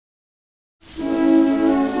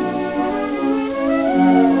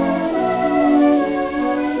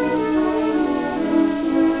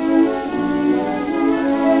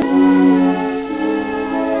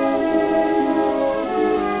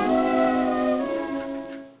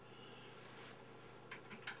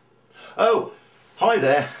Oh, hi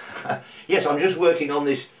there. Yes, I'm just working on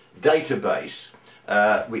this database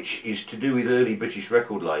which is to do with early British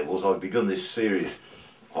record labels. I've begun this series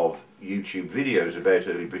of YouTube videos about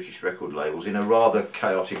early British record labels in a rather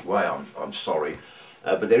chaotic way, I'm sorry.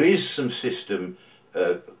 But there is some system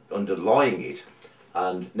underlying it,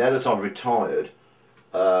 and now that I've retired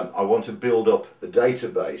I want to build up a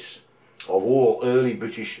database of all early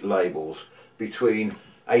British labels between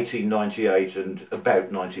 1898 and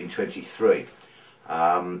about 1923.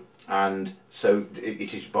 And so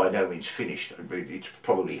it is by no means finished. It's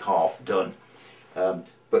probably half done.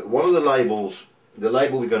 But one of the labels, the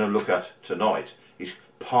label we're going to look at tonight, is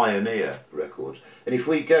Pioneer Records. And if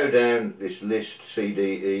we go down this list, C,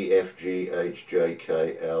 D, E, F, G, H, J,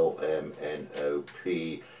 K, L, M, N, O,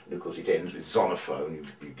 P, and of course it ends with Zonophone,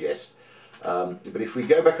 you guessed. But if we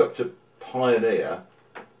go back up to Pioneer,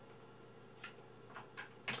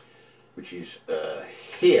 which is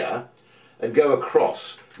here, and go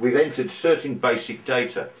across, we've entered certain basic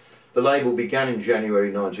data. The label began in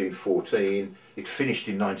January 1914, it finished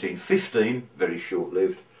in 1915, very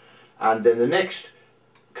short-lived, and then the next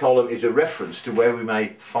column is a reference to where we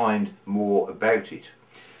may find more about it.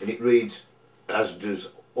 And it reads, as does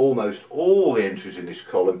almost all the entries in this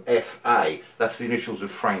column, FA, that's the initials of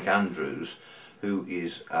Frank Andrews, who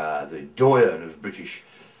is the doyen of British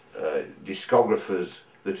discographers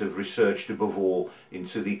that have researched above all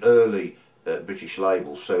into the early British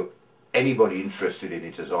labels. So anybody interested in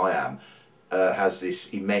it, as I am, has this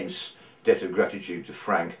immense debt of gratitude to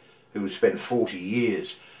Frank, who has spent 40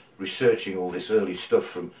 years researching all this early stuff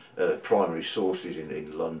from primary sources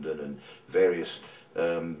in London and various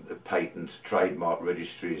patent, trademark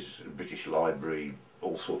registries, British Library,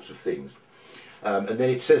 all sorts of things. And then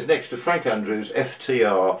it says next to Frank Andrews,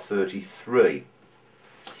 FTR 33.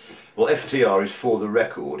 Well, FTR is For the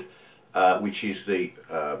Record, which is the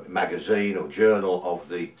magazine or journal of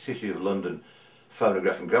the City of London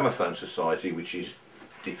Phonograph and Gramophone Society, which is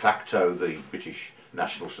de facto the British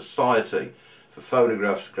National Society for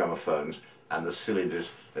phonographs, gramophones and the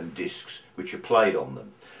cylinders and discs which are played on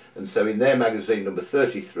them. And so in their magazine number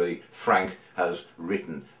 33, Frank has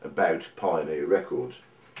written about Pioneer Records.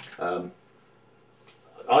 I've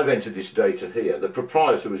entered this data here. The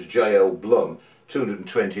proprietor was J.L. Blum,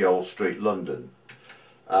 220 Old Street, London.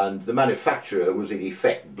 And the manufacturer was in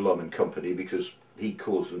effect Blum & Company because he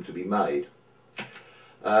caused them to be made.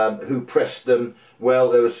 Who pressed them? Well,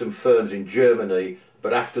 there were some firms in Germany,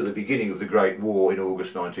 but after the beginning of the Great War in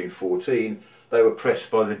August 1914, they were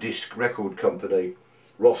pressed by the Disc Record Company,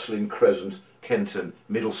 Roslin, Crescent, Kenton,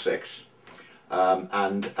 Middlesex.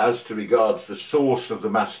 And as to regards the source of the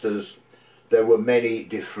masters, there were many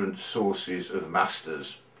different sources of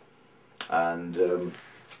masters. And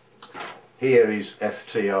here is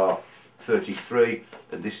FTR 33,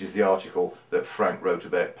 and this is the article that Frank wrote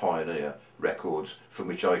about Pioneer Records, from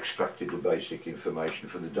which I extracted the basic information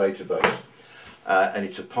from the database. And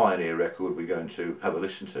it's a Pioneer record we're going to have a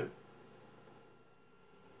listen to.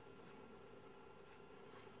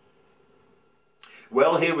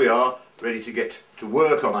 Well, here we are, ready to get to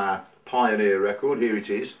work on our Pioneer record. Here it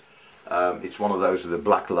is. It's one of those with a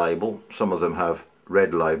black label. Some of them have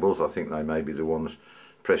red labels. I think they may be the ones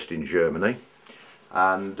pressed in Germany.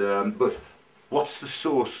 And but what's the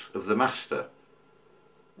source of the master?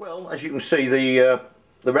 Well, as you can see, the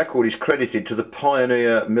record is credited to the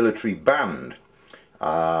Pioneer Military Band,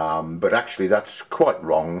 but actually that's quite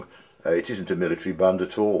wrong. It isn't a military band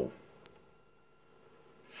at all.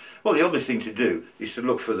 Well, the obvious thing to do is to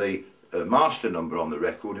look for the master number on the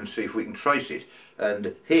record and see if we can trace it.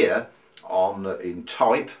 And here, in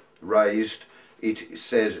type, raised, it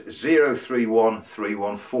says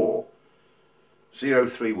 031314.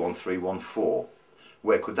 031314.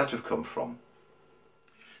 Where could that have come from?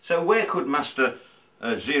 So where could master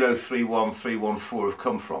 031314 have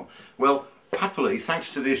come from? Well, happily,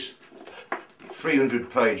 thanks to this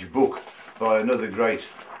 300-page book by another great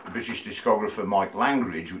British discographer, Mike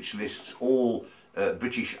Langridge, which lists all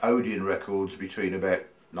British Odeon records between about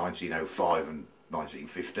 1905 and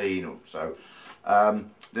 1915 or so.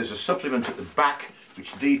 There's a supplement at the back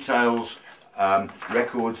which details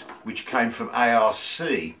records which came from ARC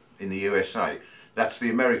in the USA. That's the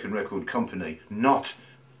American Record Company, not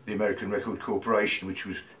the American Record Corporation, which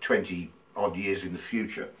was 20 odd years in the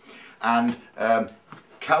future. And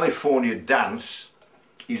California Dance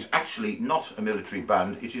is actually not a military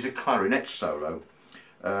band, it is a clarinet solo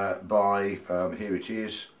by, here it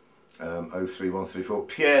is, 03134,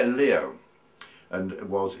 Pierre Leo. And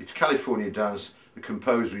it's California Dance, the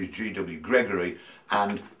composer is G.W. Gregory,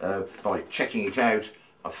 and by checking it out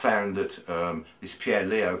I found that this Pierre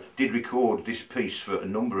Leo did record this piece for a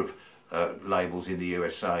number of labels in the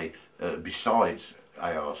USA besides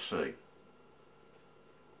ARC.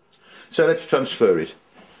 So let's transfer it.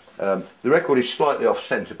 The record is slightly off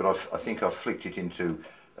centre, but I think I've flicked it into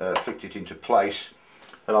place,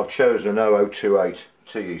 and I've chosen an 0028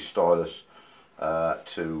 TE stylus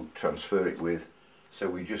to transfer it with. So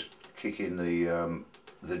we just kick in the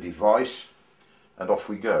device, and off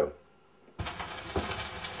we go.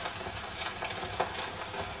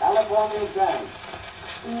 California Dance.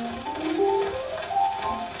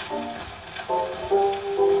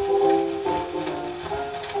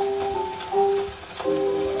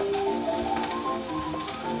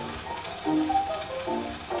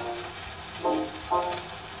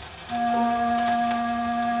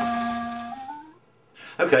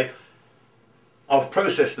 Okay, I've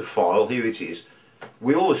processed the file, here it is.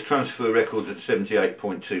 We always transfer records at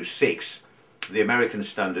 78.26. The American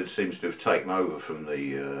standard seems to have taken over from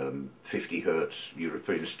the 50 Hertz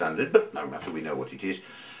European standard, but no matter, we know what it is.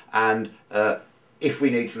 And if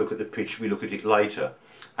we need to look at the pitch, we look at it later.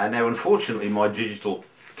 And now unfortunately my digital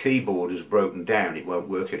keyboard has broken down, it won't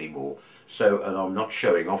work anymore. So, and I'm not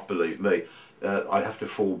showing off, believe me, I have to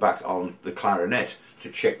fall back on the clarinet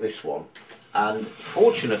to check this one. And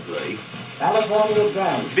fortunately, California it's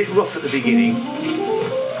Dance. a bit rough at the beginning,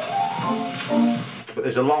 but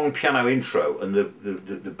there's a long piano intro, and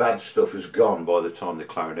the bad stuff is gone by the time the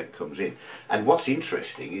clarinet comes in. And what's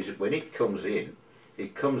interesting is that when it comes in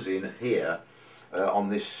here on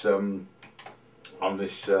this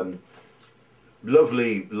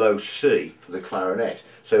lovely low C for the clarinet.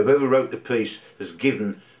 So whoever wrote the piece has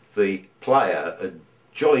given the player a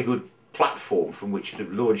jolly good platform from which to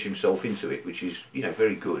launch himself into it, which is, you know,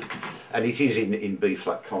 very good. And it is in B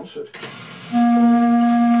flat concert.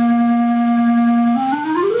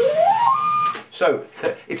 So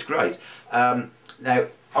it's great. Now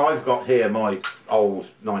I've got here my old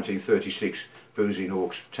 1936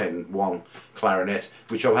 Buzin-Hawks 10-1 clarinet,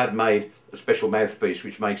 which I've had made a special mouthpiece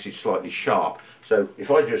which makes it slightly sharp. So if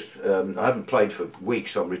I just, I haven't played for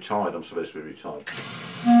weeks, I'm retired, I'm supposed to be retired.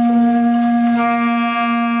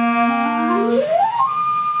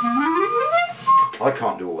 I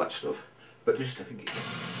can't do all that stuff, but just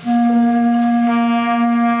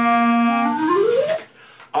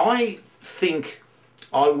I think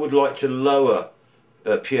I would like to lower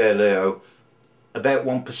Pierre Leo about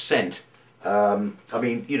 1%. I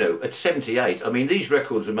mean, you know, at 78, I mean, these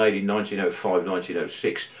records are made in 1905,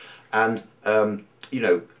 1906, and, you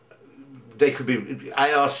know, they could be,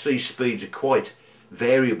 ARC speeds are quite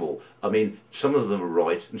variable. I mean, some of them are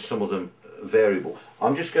right and some of them are variable.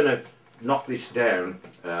 I'm just going to knock this down,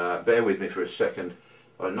 bear with me for a second.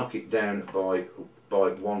 I knock it down by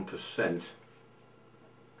 1%,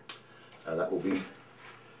 that will be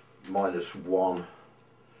 -1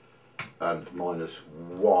 and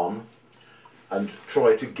 -1, and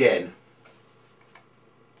try it again.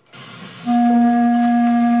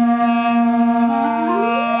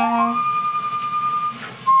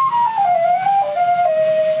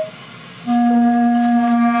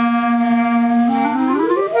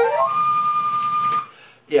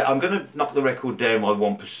 Yeah, I'm going to knock the record down by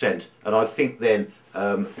 1%, and I think then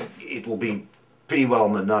it will be pretty well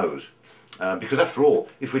on the nose, because after all,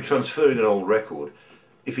 if we're transferring an old record,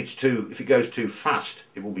 if it goes too fast,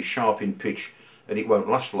 it will be sharp in pitch and it won't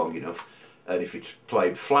last long enough, and if it's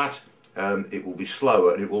played flat, it will be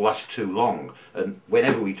slower and it will last too long. And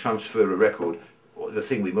whenever we transfer a record, the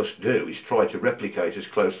thing we must do is try to replicate as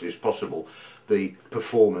closely as possible the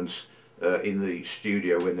performance in the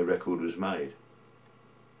studio when the record was made.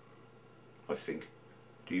 I think.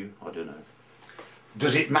 Do you? I don't know.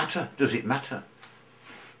 Does it matter? Does it matter?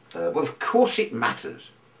 Well, of course it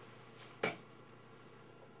matters,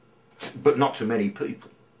 but not to many people.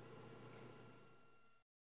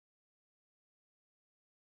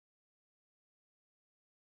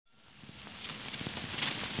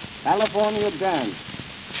 California Dance.